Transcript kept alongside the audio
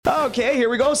Okay, here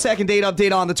we go. Second date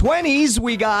update on the 20s.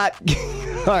 We got...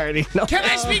 Alrighty. No. Can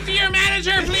I speak to your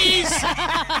manager, please?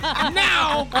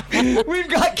 Now. We've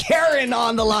got Karen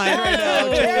on the line right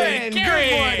now. Karen, Karen.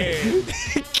 good morning.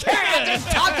 Karen,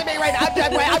 just talk to me right now.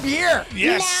 I'm here.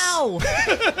 Yes. Now.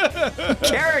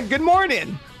 Karen, good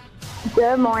morning.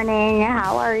 Good morning.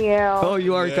 How are you? Oh,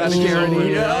 you are kind of Karen.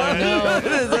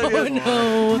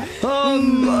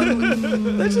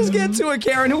 Let's just get to it,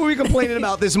 Karen. Who are we complaining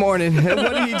about this morning?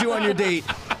 What did you do on your date?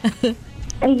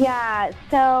 Yeah,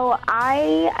 so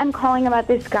I am calling about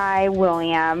this guy,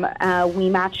 William. We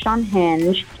matched on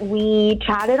Hinge. We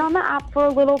chatted on the app for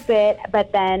a little bit,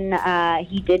 but then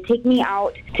he did take me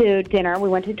out to dinner. We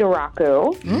went to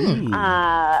Duraku.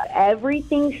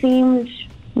 Everything seemed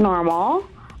normal,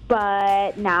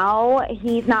 but now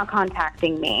he's not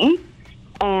contacting me.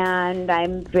 And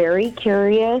I'm very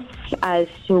curious as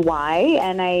to why.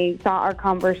 And I thought our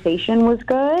conversation was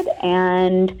good,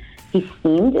 and he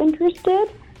seemed interested.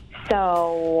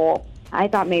 So I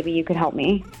thought maybe you could help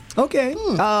me. Okay.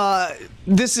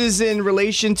 This is in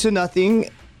relation to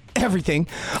everything.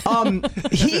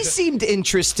 He seemed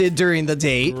interested during the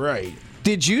date. Right.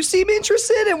 Did you seem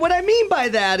interested? And what I mean by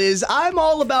that is I'm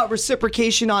all about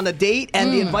reciprocation on a date,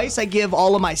 and the advice I give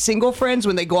all of my single friends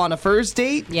when they go on a first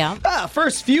date,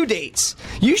 first few dates,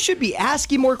 you should be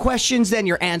asking more questions than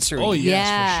you're answering. Oh,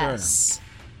 yes.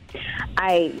 For sure.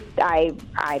 I'd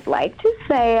like to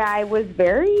say I was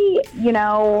very,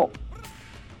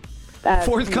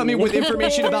 forthcoming with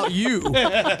information about you.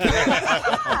 Yeah,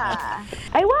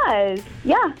 I was.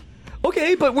 Yeah.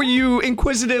 Okay, but were you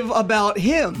inquisitive about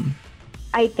him?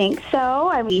 I think so.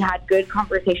 I mean, we had good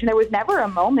conversation. There was never a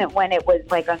moment when it was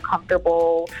like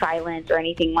uncomfortable silence or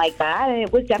anything like that. And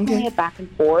it was definitely a back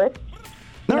and forth.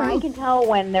 I can tell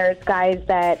when there's guys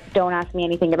that don't ask me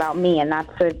anything about me, and that's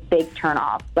a big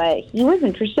turnoff. But he was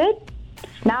interested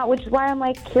now, which is why I'm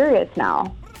like curious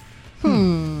now.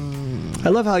 I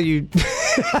love how you.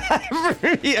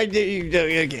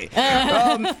 Okay.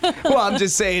 Well, I'm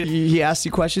just saying he asked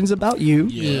you questions about you.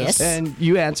 Yes. And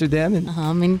you answered them. And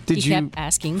And did he you kept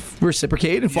asking.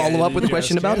 reciprocate and follow up with a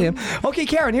question about him? Okay,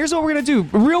 Karen, here's what we're going to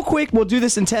do. Real quick, we'll do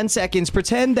this in 10 seconds.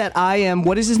 Pretend that I am,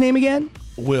 what is his name again?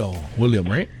 William,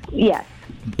 right? Yes.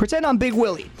 Pretend I'm Big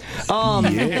Willie.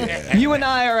 You and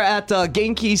I are at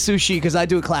Genki Sushi because I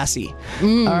do it classy.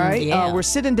 All right? yeah. We're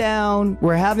sitting down.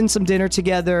 We're having some dinner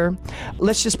together.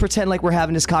 Let's just pretend like we're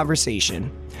having this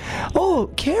conversation. Oh,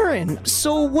 Karen,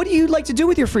 so what do you like to do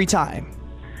with your free time?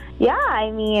 Yeah, I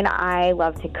mean, I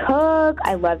love to cook.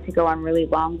 I love to go on really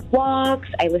long walks.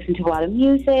 I listen to a lot of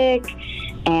music.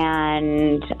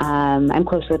 And I'm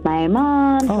close with my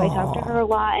mom, so I talk to her a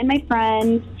lot, and my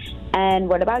friends. And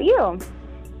what about you?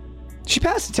 She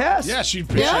passed the test. Yeah, she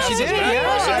did. Yeah.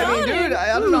 I mean, dude,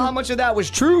 I don't know how much of that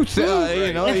was truth.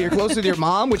 You're close with your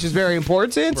mom, which is very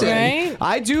important. Right. And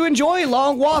I do enjoy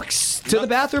long walks to the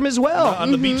bathroom as well.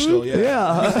 On the beach, though,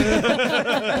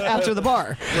 After the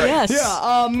bar. Yes.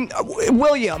 Yeah.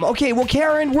 William. Okay. Well,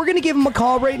 Karen, we're gonna give him a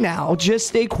call right now. Just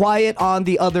stay quiet on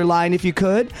the other line if you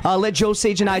could. Let Joe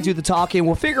Sage and I do the talking.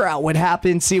 We'll figure out what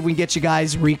happened. See if we can get you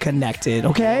guys reconnected.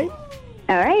 Okay.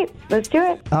 All right, let's do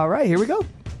it. All right. Here we go.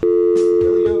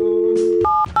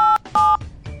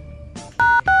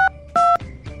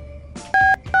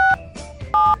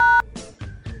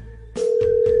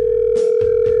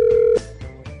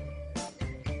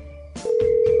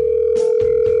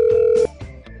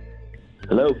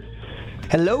 Hello.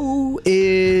 Hello.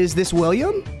 Is this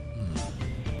William?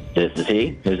 This is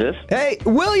he. Who's this? Hey,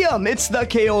 William, it's the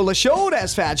Kaola Show.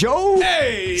 That's Fat Joe.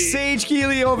 Hey! Sage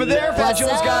Keeley over there. Fat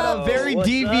Joe's got a very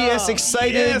devious,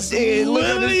 excited Yes, look at his-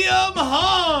 William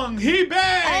Hung. He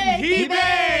banged. He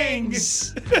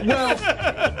bangs.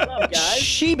 Well,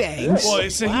 she bangs. Boy,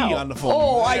 it's a he on the phone.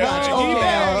 Oh, I got you. He Okay,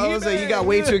 banged. I was like, you got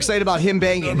way too excited about him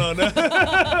banging. No.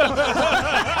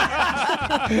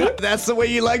 That's the way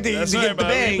you like to That's get the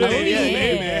right, bang.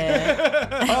 baby.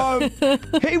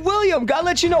 Hey, William, gotta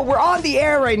let you know, we're on the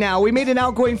air right now. We made an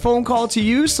outgoing phone call to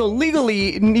you, so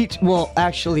legally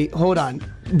actually, hold on.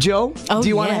 Joe, do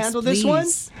you want to handle this one?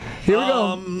 Here we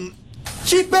go.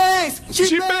 She bangs.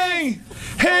 She bang.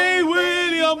 Hey,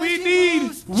 William, we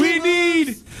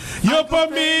need your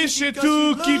permission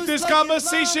to keep this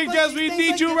conversation because we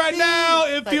need you right now.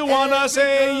 If you want to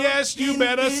say yes, you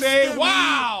better say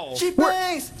wow.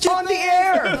 We're on the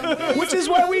air, which is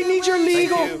why we need your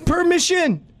legal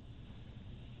permission.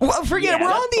 Well, forget it.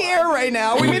 We're on the air right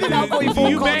now. We made an outgoing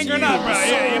phone You call bang to or not, bro?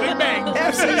 Yeah, you didn't bang.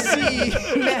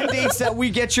 FCC mandates that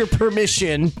we get your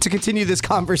permission to continue this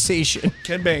conversation.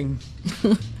 Can bang.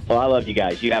 Well, I love you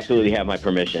guys. You absolutely have my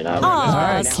permission. All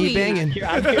right, keep banging.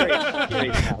 I'm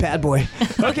curious. Bad boy.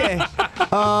 Okay.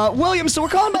 William, so we're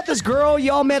calling about this girl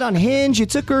y'all met on Hinge. You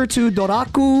took her to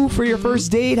Doraku for your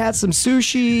first date, had some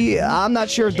sushi. I'm not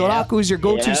sure if Doraku is your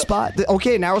go-to spot.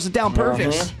 Okay, narrows it down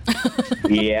perfect.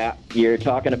 Yeah, you're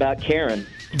talking about Karen.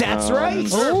 That's right.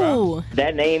 Oh.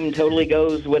 That name totally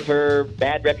goes with her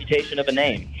bad reputation of a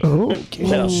name. Oh, okay.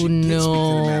 Oh,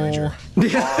 no.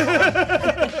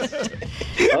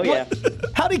 Oh, yeah.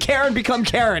 How did Karen become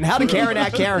Karen? How did Karen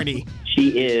act Karen-y?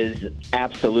 She is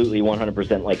absolutely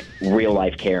 100% like real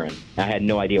life Karen. I had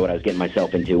no idea what I was getting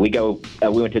myself into. We went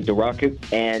to Doraku,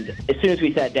 and as soon as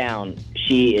we sat down,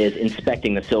 she is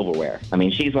inspecting the silverware. I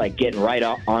mean, she's like getting right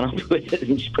on up with it,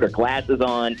 and she put her glasses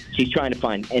on. She's trying to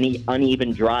find any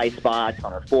uneven dry spots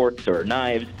on her forks or her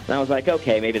knives. And I was like,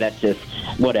 okay, maybe that's just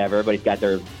whatever. Everybody's got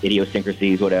their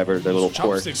idiosyncrasies, whatever, their little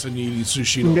quirks. Chopsticks when you eat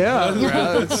sushi.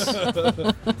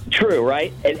 Yeah. True,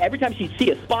 right? And every time she'd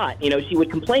see a spot, she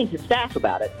would complain to staff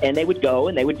about it. And they would go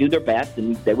and they would do their best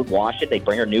and they would wash it. They'd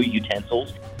bring her new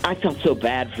utensils. I felt so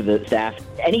bad for the staff.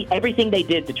 Everything they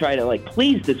did to try to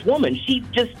please this woman, she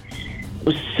just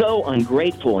was so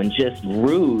ungrateful and just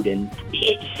rude. And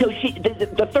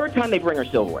the third time they bring her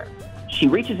silverware, she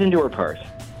reaches into her purse.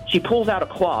 She pulls out a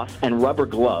cloth and rubber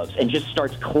gloves and just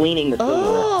starts cleaning the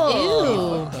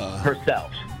silverware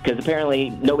herself. Because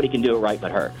apparently nobody can do it right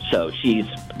but her. So she's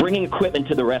bringing equipment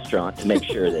to the restaurant to make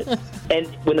sure that... And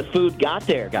when the food got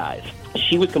there, guys,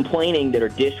 she was complaining that her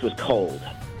dish was cold,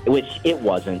 which it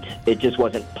wasn't. It just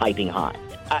wasn't piping hot.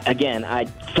 I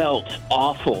felt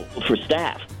awful for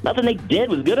staff. Nothing they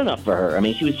did was good enough for her. I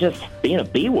mean, she was just being a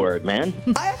B-word, man.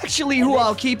 Who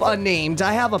I'll keep unnamed,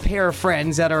 I have a pair of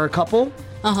friends that are a couple.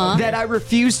 That I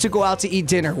refuse to go out to eat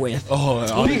dinner with.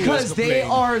 Because they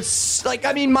are,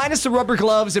 minus the rubber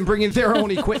gloves and bringing their own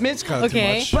equipment.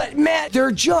 Okay. But, man, they're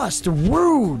just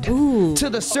rude to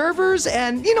the servers.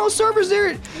 And, servers,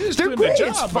 they're great.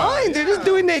 It's fine. They're just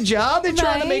doing their job. They're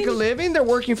trying to make a living. They're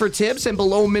working for tips and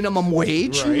below minimum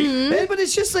wage. Right. But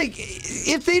it's just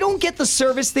if they don't get the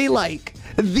service they like,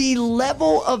 the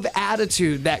level of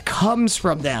attitude that comes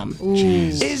from them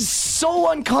is so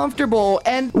uncomfortable.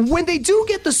 And when they do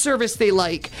get the service they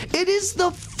like, it is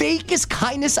the fakest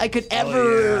kindness I could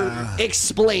ever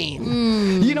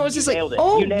explain. It's just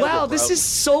wow, this is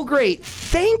so great.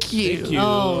 Thank you.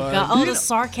 Oh, God. The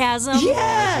sarcasm.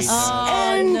 Yes.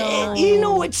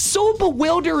 It's so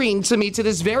bewildering to me to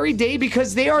this very day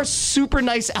because they are super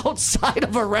nice outside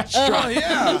of a restaurant.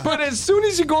 But as soon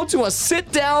as you go to a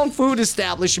sit-down food establishment,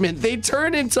 they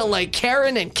turn into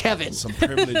Karen and Kevin. Some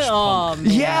privileged punk.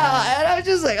 Yeah, and I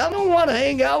just I don't want to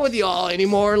hang out with y'all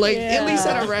anymore. At least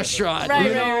at a restaurant.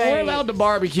 We're allowed to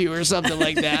barbecue or something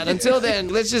like that. Until then,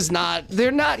 let's just not.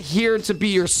 They're not here to be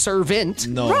your servant.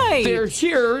 No. Right. They're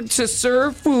here to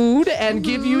serve food and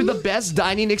give you the best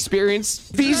dining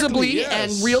experience feasibly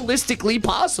and realistically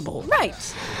possible. Right.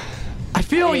 I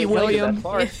feel you, William.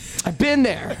 I've been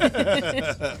there.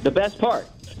 The best part.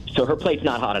 So her plate's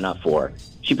not hot enough for her.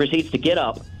 She proceeds to get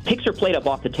up, picks her plate up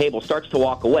off the table, starts to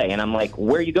walk away. And I'm like,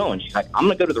 where are you going? She's like, I'm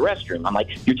going to go to the restroom. I'm like,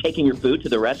 you're taking your food to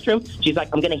the restroom? She's like,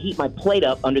 I'm going to heat my plate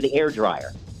up under the air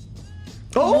dryer.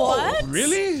 Oh, what?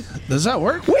 Really? Does that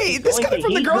work? Wait, this coming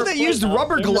from the girl that used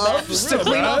rubber gloves to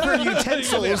clean off her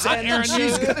utensils, and then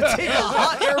she's going to take a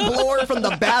hot air blower from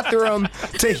the bathroom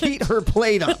to heat her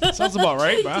plate up. Sounds about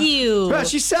right, bro. You.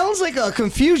 She sounds like a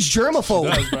confused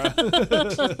germaphobe.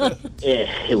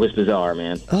 It was bizarre,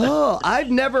 man. Oh, I've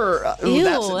never... that's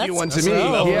a new one to me.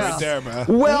 Right there, bro.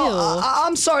 Well,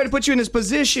 I'm sorry to put you in this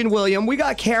position, William. We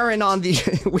got Karen on the...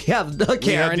 we have the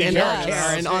Karen and our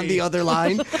Karen on the other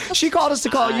line. She called us to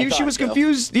call you. She was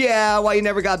confused. Yeah, why you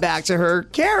never got back to her.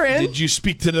 Karen. Did you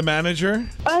speak to the manager?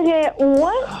 Okay,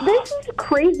 what? This is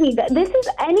crazy.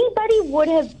 Anybody would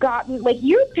have gotten,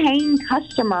 you're a paying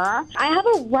customer. I have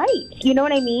a right, you know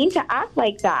what I mean, to act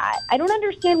like that. I don't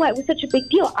understand why it was such a big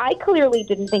deal. I clearly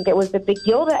didn't think it was a big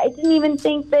deal. I didn't even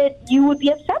think that you would be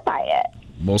upset by it.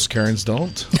 Most Karens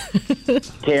don't.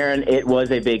 Karen, it was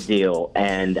a big deal,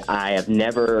 and I have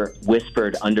never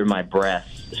whispered under my breath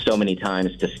so many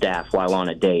times to staff while on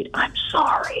a date, I'm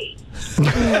sorry.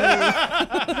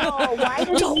 Why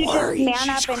didn't you just man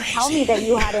up and tell me that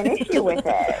you had an issue with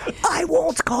it? I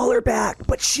won't call her back,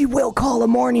 but she will call a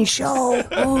morning show.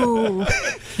 Oh.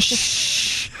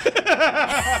 Shh.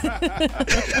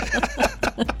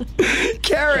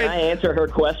 Karen. Can I answer her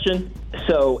question?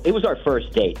 So it was our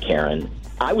first date, Karen.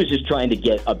 I was just trying to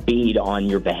get a bead on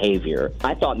your behavior.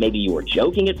 I thought maybe you were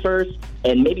joking at first,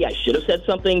 And maybe I should have said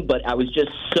something, but I was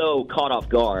just so caught off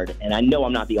guard. And I know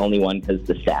I'm not the only one because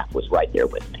the staff was right there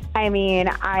with me. I mean,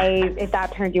 if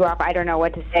that turns you off, I don't know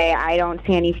what to say. I don't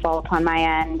see any fault on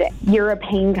my end. You're a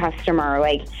paying customer.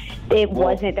 Like, there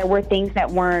were things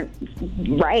that weren't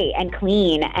right and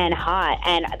clean and hot,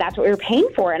 and that's what we were paying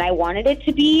for. And I wanted it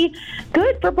to be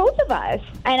good for both of us.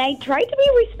 And I tried to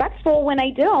be respectful when I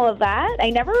did all of that. I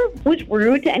never was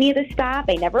rude to any of the staff.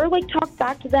 I never, talked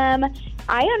back to them.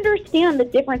 I understand the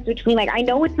difference between, I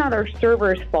know it's not our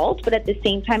server's fault, but at the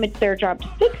same time, it's their job to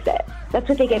fix it. That's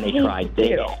what they get paid to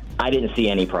do. I didn't see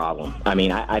any problem. I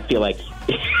mean, I feel like,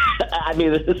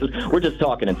 we're just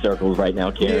talking in circles right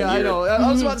now, Karen. Yeah, I know.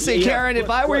 I was about to say, Karen, if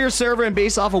I were your server and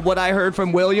based off of what I heard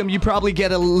from William, you probably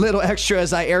get a little extra,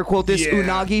 as I air quote this,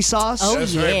 unagi sauce. Oh,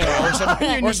 That's yeah.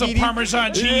 right, or some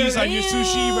Parmesan cheese on your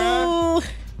sushi, bro.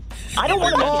 I don't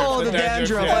want to. Oh, the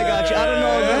dandruff. I got you. I don't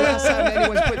know the last time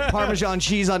anyone's put Parmesan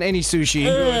cheese on any sushi.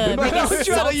 But I was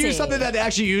trying to use something that they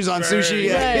actually use on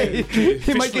sushi. Right.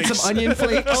 You might get some onion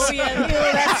flakes. Oh, yeah.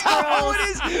 That's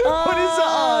gross. What is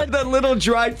the little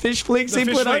dried fish flakes they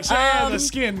put on? The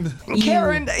skin.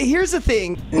 Karen, here's the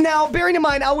thing. Now, bearing in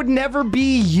mind, I would never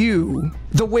be you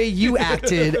the way you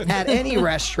acted at any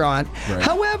restaurant. Right.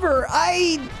 However,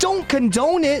 I don't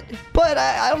condone it, but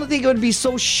I don't think it would be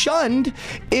so shunned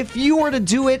if you were to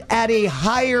do it at a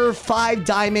higher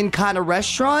 5-diamond kind of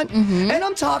restaurant. And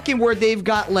I'm talking where they've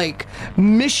got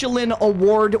Michelin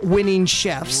award-winning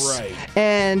chefs. Right.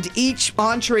 And each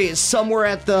entree is somewhere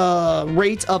at the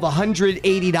rate of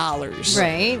 $180.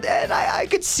 Right. And I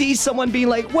could see someone being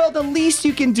like, well, the least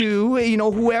you can do,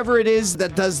 whoever it is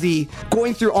that does the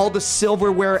going through all the silverware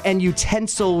and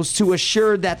utensils to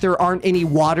assure that there aren't any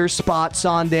water spots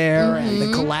on there and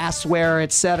the glassware,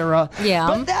 etc. Yeah.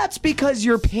 But that's because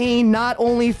you're paying not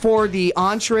only for the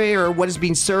entree or what is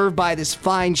being served by this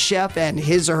fine chef and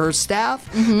his or her staff,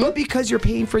 but because you're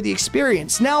paying for the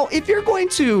experience. Now, if you're going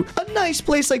to a nice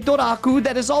place like Doraku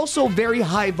that is also very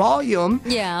high volume,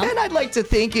 and I'd like to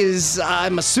think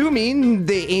I'm assuming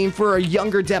they aim for a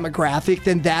younger demographic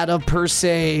than that of, per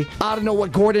se, I don't know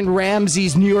what Gordon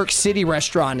Ramsay's New York City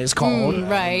restaurant is called.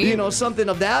 Right. Something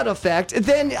of that effect.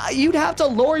 Then you'd have to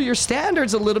lower your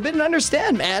standards a little bit and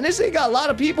understand, man, they got a lot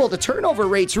of people. The turnover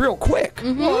rate's real quick.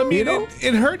 Well, I mean,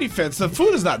 in her defense, the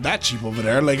food is not that cheap over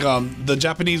there. The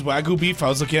Japanese Wagyu beef, I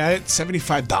was looking at it,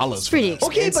 $75. It's pretty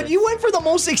expensive. Okay, but you went for the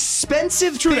most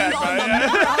expensive thing on the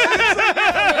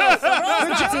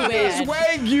The Japanese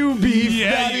Wagyu beef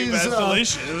that is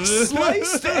delicious.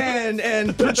 sliced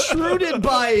and protruded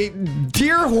by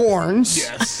deer horns.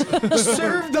 Yes.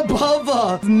 Served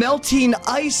above melting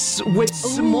ice with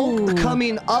smoke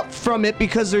coming up from it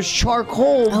because there's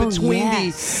charcoal between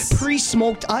the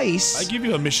pre-smoked ice. I give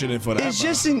you a Michelin for that. It's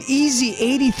just an easy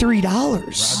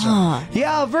 $83.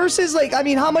 Yeah, versus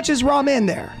how much is ramen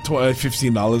there?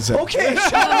 $15. Okay,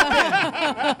 shut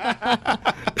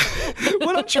up.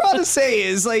 What I'm trying to say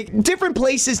is different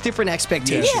places, different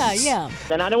expectations. Yeah.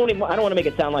 And I don't want to make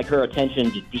it sound like her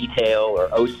attention to detail or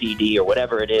OCD or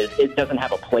whatever it is. It doesn't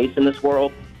have a place in this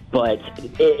world. But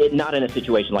not in a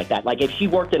situation like that. If she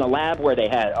worked in a lab where they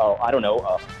had, I don't know,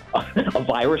 a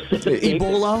virus,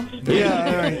 Ebola.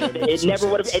 It never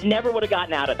would have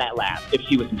gotten out of that lab if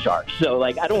she was in charge. So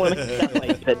I don't want to make it sound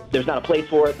like that there's not a place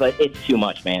for it, but it's too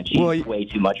much, man. She's way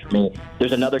too much for me.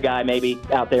 There's another guy maybe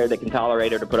out there that can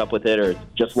tolerate her to put up with it, or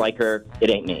just like her. It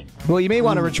ain't me. Well, you may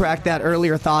want to retract that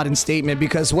earlier thought and statement,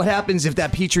 because what happens if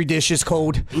that Petri dish is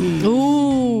cold?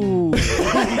 Ooh.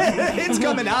 It's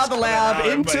coming out of the lab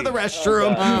into the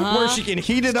restroom where she can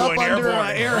heat it up under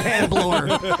an air hand blower.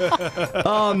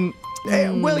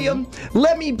 William,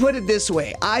 let me put it this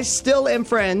way. I still am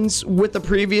friends with the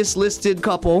previous listed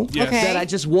couple that I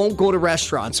just won't go to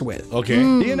restaurants with. Okay.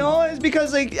 It's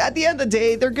because at the end of the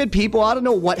day, they're good people. I don't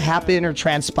know what happened or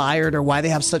transpired or why they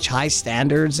have such high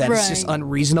standards that it's just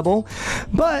unreasonable.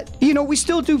 But, we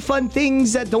still do fun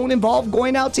things that don't involve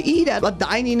going out to eat at a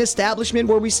dining establishment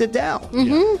where we sit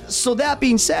down. So that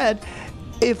being said,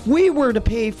 if we were to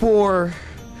pay for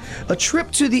a trip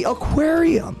to the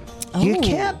aquarium, you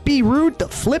can't be rude to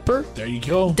Flipper. There you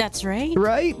go. That's right.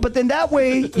 Right? But then that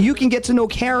way, you can get to know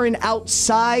Karen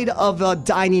outside of a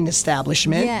dining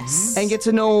establishment. Yes. And get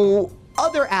to know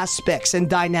other aspects and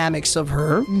dynamics of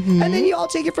her. And then you all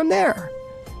take it from there.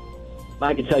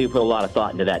 I can tell you put a lot of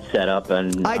thought into that setup.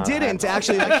 And I didn't,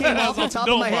 actually. That came off the top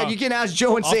of my head. You can ask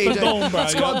Joe and Sage.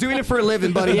 It's called doing it for a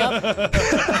living, buddy. I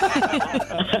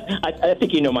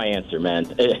think you know my answer, man.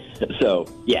 So,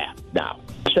 yeah, no.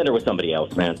 Send her with somebody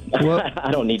else, man.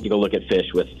 I don't need to go look at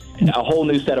fish with a whole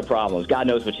new set of problems. God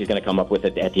knows what she's going to come up with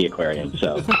at the aquarium.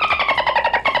 So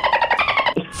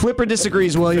Flipper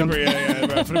disagrees, William. Yeah,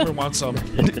 bro. Flipper wants some.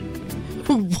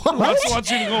 What?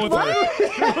 Wants you to go with her.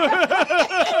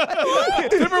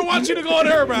 Flipper wants you to go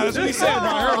with her, bro. That's what he said, bro.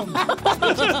 I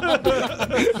heard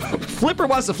him. Flipper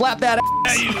wants to flap that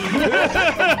ass.